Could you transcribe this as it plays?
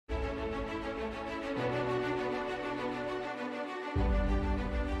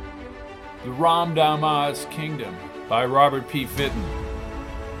The Ramdama's Kingdom by Robert P. Fitton.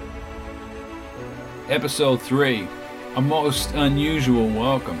 Episode 3, A Most Unusual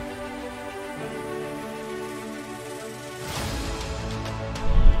Welcome.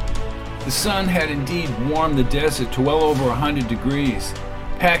 The sun had indeed warmed the desert to well over 100 degrees.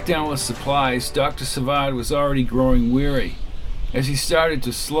 Packed down with supplies, Dr. Savad was already growing weary. As he started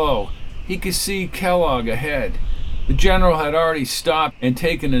to slow, he could see Kellogg ahead. The general had already stopped and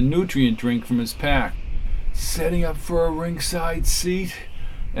taken a nutrient drink from his pack. "Setting up for a ringside seat?"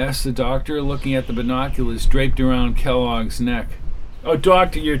 asked the doctor, looking at the binoculars draped around Kellogg's neck. "Oh,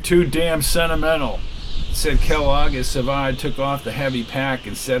 doctor, you're too damn sentimental," said Kellogg as Savad took off the heavy pack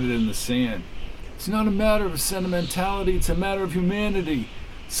and set it in the sand. "It's not a matter of sentimentality, it's a matter of humanity.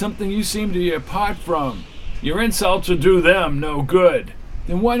 Something you seem to be apart from. Your insults will do them no good."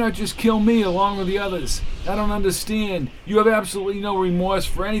 "Then why not just kill me along with the others? I don't understand. You have absolutely no remorse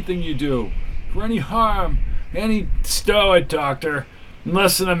for anything you do, for any harm, any..." "Stow it, doctor. In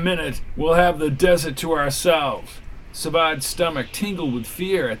less than a minute, we'll have the desert to ourselves." Savad's stomach tingled with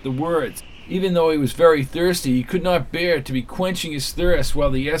fear at the words. Even though he was very thirsty, he could not bear to be quenching his thirst while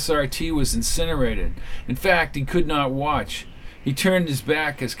the SRT was incinerated. In fact, he could not watch. He turned his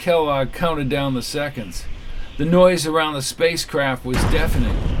back as Kellogg counted down the seconds. The noise around the spacecraft was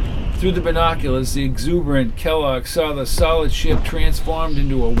deafening. Through the binoculars, the exuberant Kellogg saw the solid ship transformed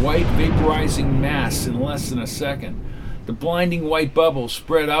into a white, vaporizing mass in less than a second. The blinding white bubbles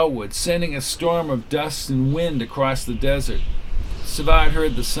spread outward, sending a storm of dust and wind across the desert. Savad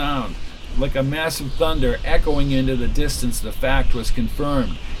heard the sound. Like a massive thunder echoing into the distance, the fact was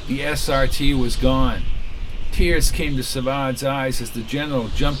confirmed. The SRT was gone. Tears came to Savad's eyes as the general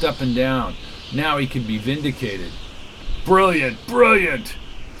jumped up and down. Now he could be vindicated. "Brilliant, brilliant!"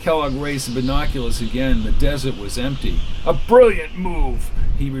 Kellogg raised the binoculars again. The desert was empty. "A brilliant move,"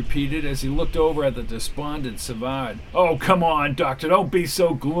 he repeated as he looked over at the despondent Savad. "Oh, come on, doctor, don't be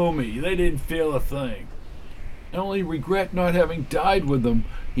so gloomy. They didn't feel a thing." "I only regret not having died with them,"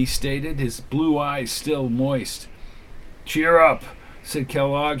 he stated, his blue eyes still moist. "Cheer up," said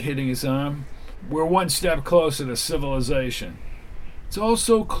Kellogg, hitting his arm. "We're one step closer to civilization." "It's all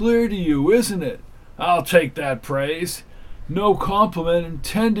so clear to you, isn't it?" "I'll take that praise." "No compliment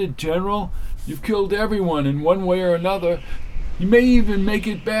intended, General. You've killed everyone in one way or another. You may even make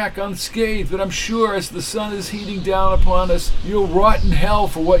it back unscathed, but I'm sure as the sun is heating down upon us, you'll rot in hell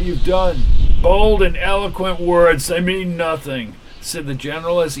for what you've done." "Bold and eloquent words, they mean nothing," said the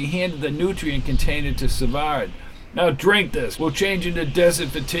general as he handed the nutrient container to Savad. "Now drink this. We'll change into desert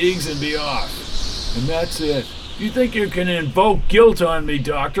fatigues and be off." "And that's it." "You think you can invoke guilt on me,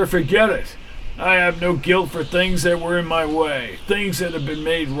 doctor? Forget it. I have no guilt for things that were in my way, things that have been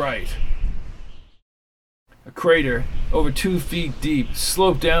made right." A crater, over 2 feet deep,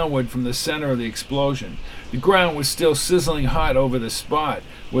 sloped downward from the center of the explosion. The ground was still sizzling hot over the spot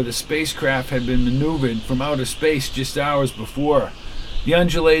where the spacecraft had been maneuvered from outer space just hours before. The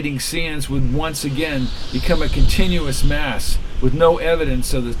undulating sands would once again become a continuous mass, with no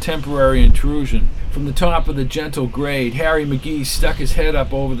evidence of the temporary intrusion. From the top of the gentle grade, Harry McGee stuck his head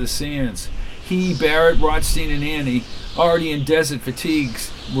up over the sands. He, Barrett, Rothstein, and Annie, already in desert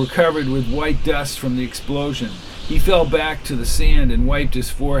fatigues, were covered with white dust from the explosion. He fell back to the sand and wiped his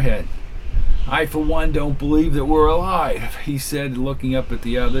forehead. "I, for one, don't believe that we're alive," he said, looking up at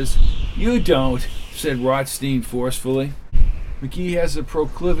the others. "You don't," said Rothstein forcefully. "McGee has a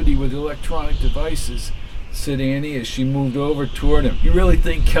proclivity with electronic devices," said Annie as she moved over toward him. "You really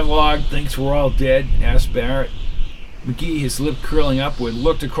think Kellogg thinks we're all dead?" asked Barrett. McGee, his lip curling upward,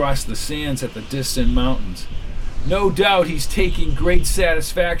 looked across the sands at the distant mountains. "No doubt he's taking great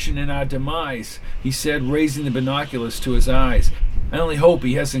satisfaction in our demise," he said, raising the binoculars to his eyes. "I only hope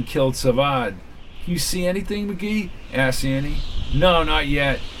he hasn't killed Savad." "You see anything, McGee?" asked Annie. "No, not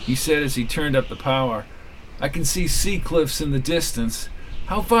yet," he said as he turned up the power. "I can see sea cliffs in the distance.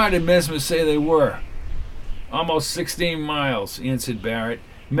 How far did Mesmer say they were?" "Almost 16 miles, answered Barrett.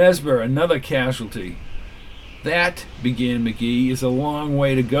 "Mesmer, another casualty." "That," began McGee, "is a long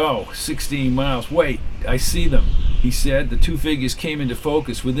way to go. 16 miles. Wait, I see them," he said. The two figures came into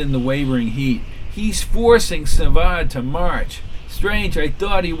focus within the wavering heat. "He's forcing Savad to march. Strange, I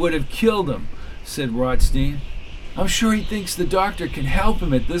thought he would have killed him," said Rothstein. "I'm sure he thinks the doctor can help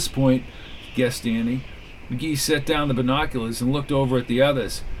him at this point," guessed Annie. McGee set down the binoculars and looked over at the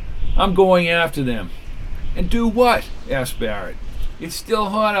others. "I'm going after them." "And do what?" asked Barrett. "It's still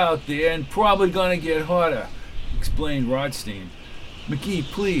hot out there and probably going to get hotter," explained Rothstein. "McGee,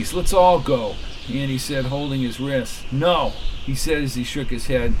 please, let's all go," Annie said, holding his wrist. "No," he said as he shook his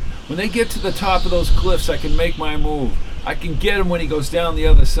head. "When they get to the top of those cliffs, I can make my move. I can get him when he goes down the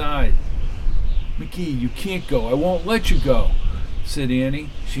other side." McGee, you can't go. I won't let you go, said Annie.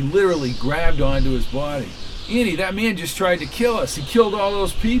 She literally grabbed onto his body. Annie, that man just tried to kill us. He killed all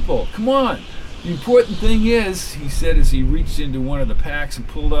those people. Come on. The important thing is, he said as he reached into one of the packs and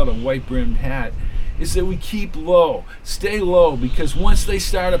pulled out a white-brimmed hat, is that we keep low, stay low, because once they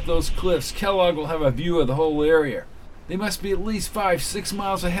start up those cliffs, Kellogg will have a view of the whole area. They must be at least 5-6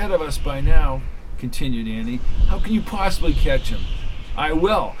 miles ahead of us by now, continued Annie. How can you possibly catch him? I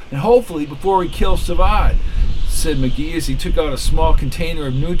will, and hopefully before we kill Savad, said McGee as he took out a small container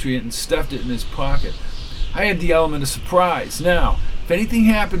of nutrient and stuffed it in his pocket. I had the element of surprise. Now, if anything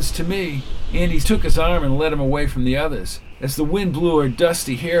happens to me... Andy took his arm and led him away from the others. As the wind blew her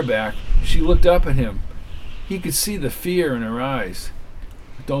dusty hair back, she looked up at him. He could see the fear in her eyes.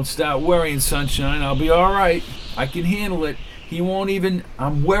 Don't stop worrying, Sunshine. I'll be all right. I can handle it. He won't even...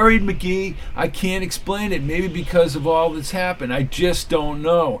 I'm worried, McGee. I can't explain it. Maybe because of all that's happened. I just don't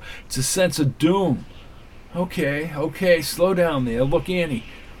know. It's a sense of doom. Okay. Slow down there. Look, Annie,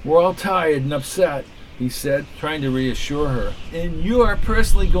 we're all tired and upset, he said, trying to reassure her. And you're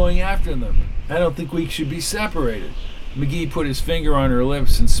personally going after them. I don't think we should be separated. McGee put his finger on her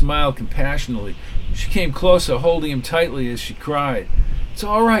lips and smiled compassionately. She came closer, holding him tightly as she cried. It's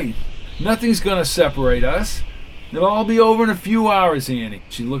all right. Nothing's going to separate us. It'll all be over in a few hours, Annie.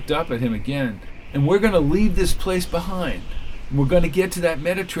 She looked up at him again. And we're going to leave this place behind. And we're going to get to that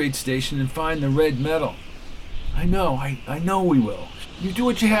Metatrade station and find the red metal. I know we will. You do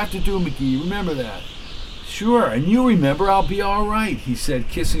what you have to do, McGee. Remember that. Sure, and you remember I'll be all right, he said,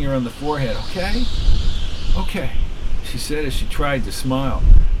 kissing her on the forehead, okay? Okay, she said as she tried to smile.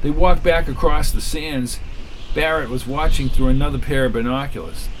 They walked back across the sands. Barrett was watching through another pair of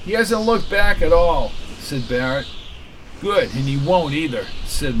binoculars. He hasn't looked back at all, said Barrett. Good, and he won't either,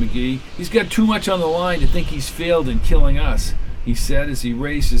 said McGee. He's got too much on the line to think he's failed in killing us, he said as he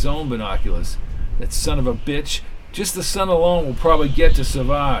raised his own binoculars. That son of a bitch, just the sun alone will probably get to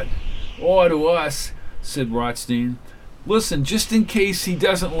Savad. Or to us, said Rothstein. Listen, just in case he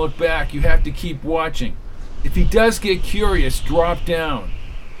doesn't look back, you have to keep watching. If he does get curious, drop down.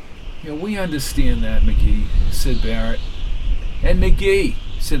 Yeah, we understand that, McGee, said Barrett. And McGee,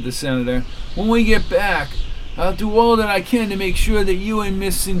 said the senator, when we get back, I'll do all that I can to make sure that you and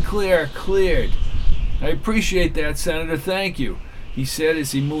Miss Sinclair are cleared. I appreciate that, Senator, thank you, he said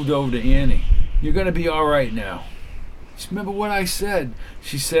as he moved over to Annie. You're going to be all right now. Just remember what I said,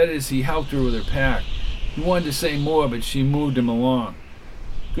 she said as he helped her with her pack. He wanted to say more, but she moved him along.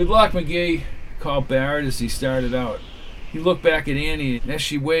 Good luck, McGee, called Barrett as he started out. He looked back at Annie, and as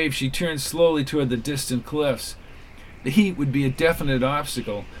she waved, she turned slowly toward the distant cliffs. The heat would be a definite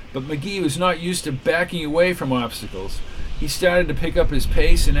obstacle, but McGee was not used to backing away from obstacles. He started to pick up his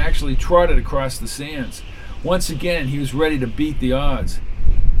pace and actually trotted across the sands. Once again, he was ready to beat the odds.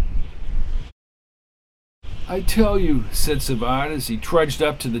 I tell you, said Savad as he trudged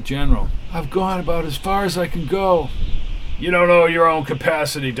up to the general, I've gone about as far as I can go. You don't know your own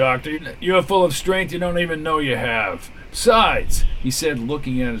capacity, Doctor. You're full of strength you don't even know you have. Besides, he said,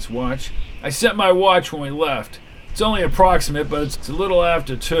 looking at his watch, I set my watch when we left. It's only approximate, but it's a little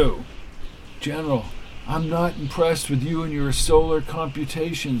after 2. General, I'm not impressed with you and your solar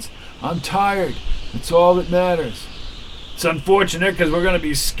computations. I'm tired. That's all that matters. It's unfortunate because we're going to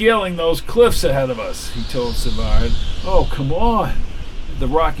be scaling those cliffs ahead of us, he told Savard. Oh, come on. The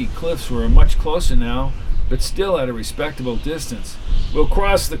rocky cliffs were much closer now, but still at a respectable distance. We'll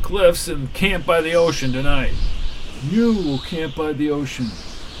cross the cliffs and camp by the ocean tonight. You will camp by the ocean.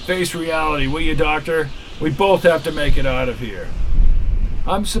 Face reality, will you, Doctor? We both have to make it out of here.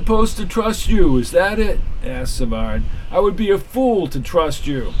 I'm supposed to trust you, is that it? Asked Savard. I would be a fool to trust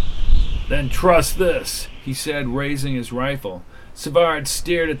you. Then trust this, he said, raising his rifle. Savard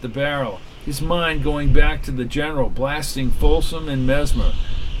stared at the barrel, his mind going back to the general, blasting Folsom and Mesmer.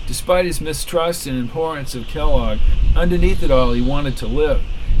 Despite his mistrust and abhorrence of Kellogg, underneath it all he wanted to live.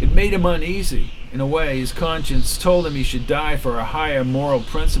 It made him uneasy. In a way, his conscience told him he should die for a higher moral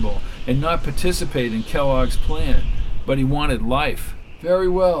principle and not participate in Kellogg's plan. But he wanted life. Very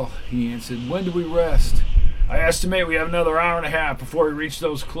well, he answered. When do we rest? I estimate we have another hour and a half before we reach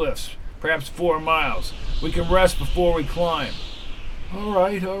those cliffs. Perhaps 4 miles. We can rest before we climb. All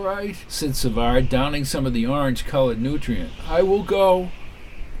right, said Savard, downing some of the orange-colored nutrient. I will go.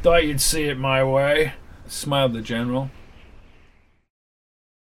 Thought you'd see it my way, smiled the general.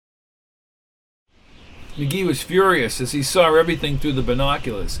 McGee was furious as he saw everything through the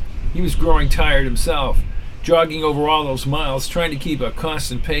binoculars. He was growing tired himself. Jogging over all those miles, trying to keep a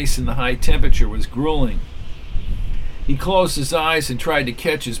constant pace in the high temperature was grueling. He closed his eyes and tried to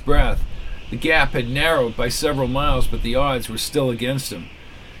catch his breath. The gap had narrowed by several miles, but the odds were still against him.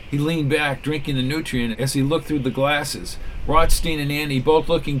 He leaned back, drinking the nutrient as he looked through the glasses. Rothstein and Andy, both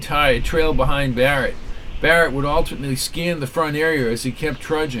looking tired, trailed behind Barrett. Barrett would alternately scan the front area as he kept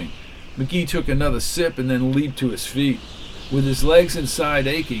trudging. McGee took another sip and then leaped to his feet. With his legs and side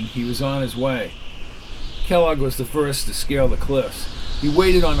aching, he was on his way. Kellogg was the first to scale the cliffs. He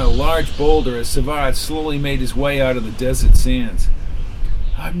waited on a large boulder as Savard slowly made his way out of the desert sands.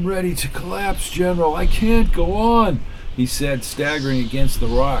 "I'm ready to collapse, General. I can't go on," he said, staggering against the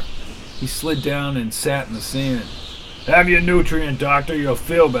rock. He slid down and sat in the sand. "Have your nutrient, Doctor. You'll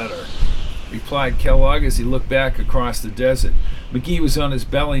feel better," replied Kellogg as he looked back across the desert. McGee was on his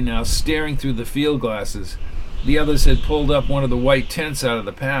belly now, staring through the field glasses. The others had pulled up one of the white tents out of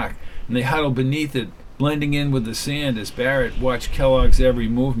the pack, and they huddled beneath it, blending in with the sand as Barrett watched Kellogg's every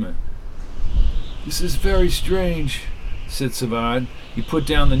movement. "This is very strange," said Savard. He put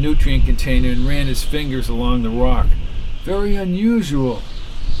down the nutrient container and ran his fingers along the rock. "Very unusual,"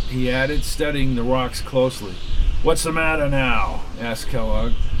 he added, studying the rocks closely. "What's the matter now?" asked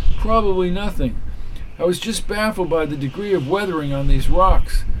Kellogg. "Probably nothing. I was just baffled by the degree of weathering on these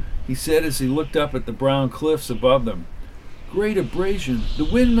rocks," he said as he looked up at the brown cliffs above them. "Great abrasion. The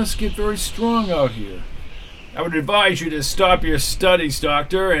wind must get very strong out here." "I would advise you to stop your studies,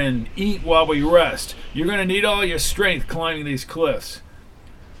 Doctor, and eat while we rest. You're going to need all your strength climbing these cliffs."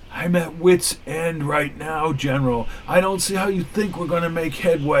 "I'm at wit's end right now, General. I don't see how you think we're going to make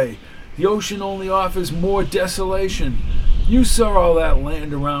headway. The ocean only offers more desolation. You saw all that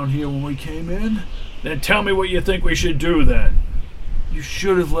land around here when we came in." "Then tell me what you think we should do then." "You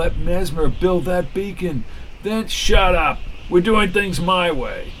should have let Mesmer build that beacon. Then..." "Shut up. We're doing things my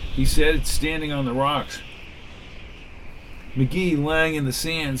way," he said, standing on the rocks. McGee, lying in the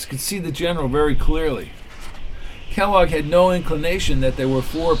sands, could see the general very clearly. Kellogg had no inclination that there were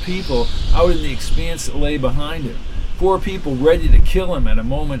 4 people out in the expanse that lay behind him, 4 people ready to kill him at a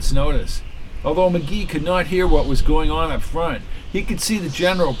moment's notice. Although McGee could not hear what was going on up front, he could see the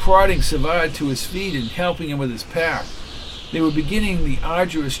general prodding Savard to his feet and helping him with his pack. They were beginning the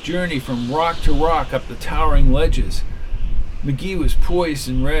arduous journey from rock to rock up the towering ledges. McGee was poised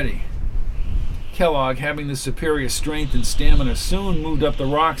and ready. Kellogg, having the superior strength and stamina, soon moved up the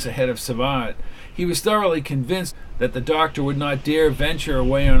rocks ahead of Savard. He was thoroughly convinced that the doctor would not dare venture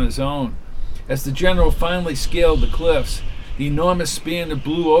away on his own. As the general finally scaled the cliffs, the enormous span of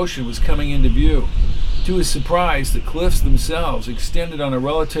blue ocean was coming into view. To his surprise, the cliffs themselves extended on a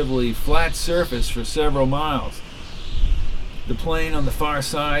relatively flat surface for several miles. The plain on the far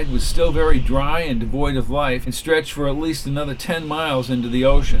side was still very dry and devoid of life and stretched for at least another 10 miles into the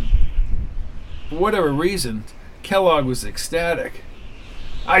ocean. For whatever reason, Kellogg was ecstatic.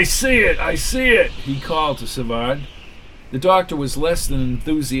 "I see it! I see it!" he called to Savard. The doctor was less than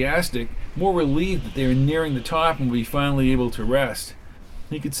enthusiastic, more relieved that they were nearing the top and would be finally able to rest.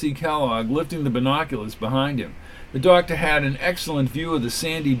 He could see Kellogg lifting the binoculars behind him. The doctor had an excellent view of the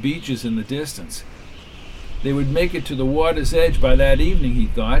sandy beaches in the distance. They would make it to the water's edge by that evening, he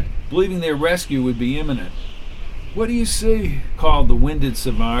thought, believing their rescue would be imminent. "What do you see?" called the winded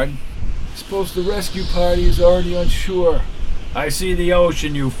Savard. "Suppose the rescue party is already on shore." "I see the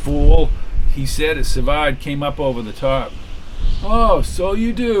ocean, you fool," he said as Savard came up over the top. "Oh, so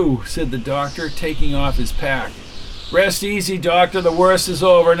you do," said the doctor, taking off his pack. "Rest easy, Doctor. The worst is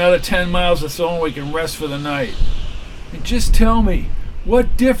over. Another 10 miles or so and we can rest for the night." "And just tell me,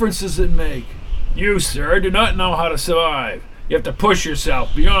 what difference does it make?" "You, sir, do not know how to survive. You have to push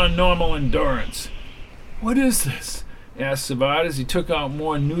yourself beyond normal endurance." "What is this?" asked Savard as he took out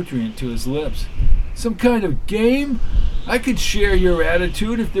more nutrient to his lips. "Some kind of game? I could share your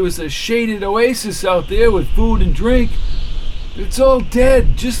attitude if there was a shaded oasis out there with food and drink. But it's all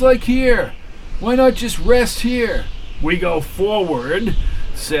dead, just like here. Why not just rest here?" "We go forward,"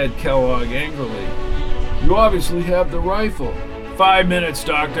 said Kellogg angrily. "You obviously have the rifle." 5 minutes,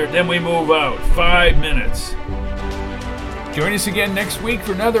 Doctor, then we move out. 5 minutes. Join us again next week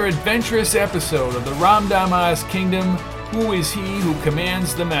for another adventurous episode of the Ramdama's Kingdom, Who is He Who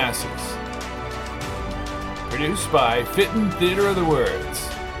Commands the Masses? Produced by Fitton Theater of the Words.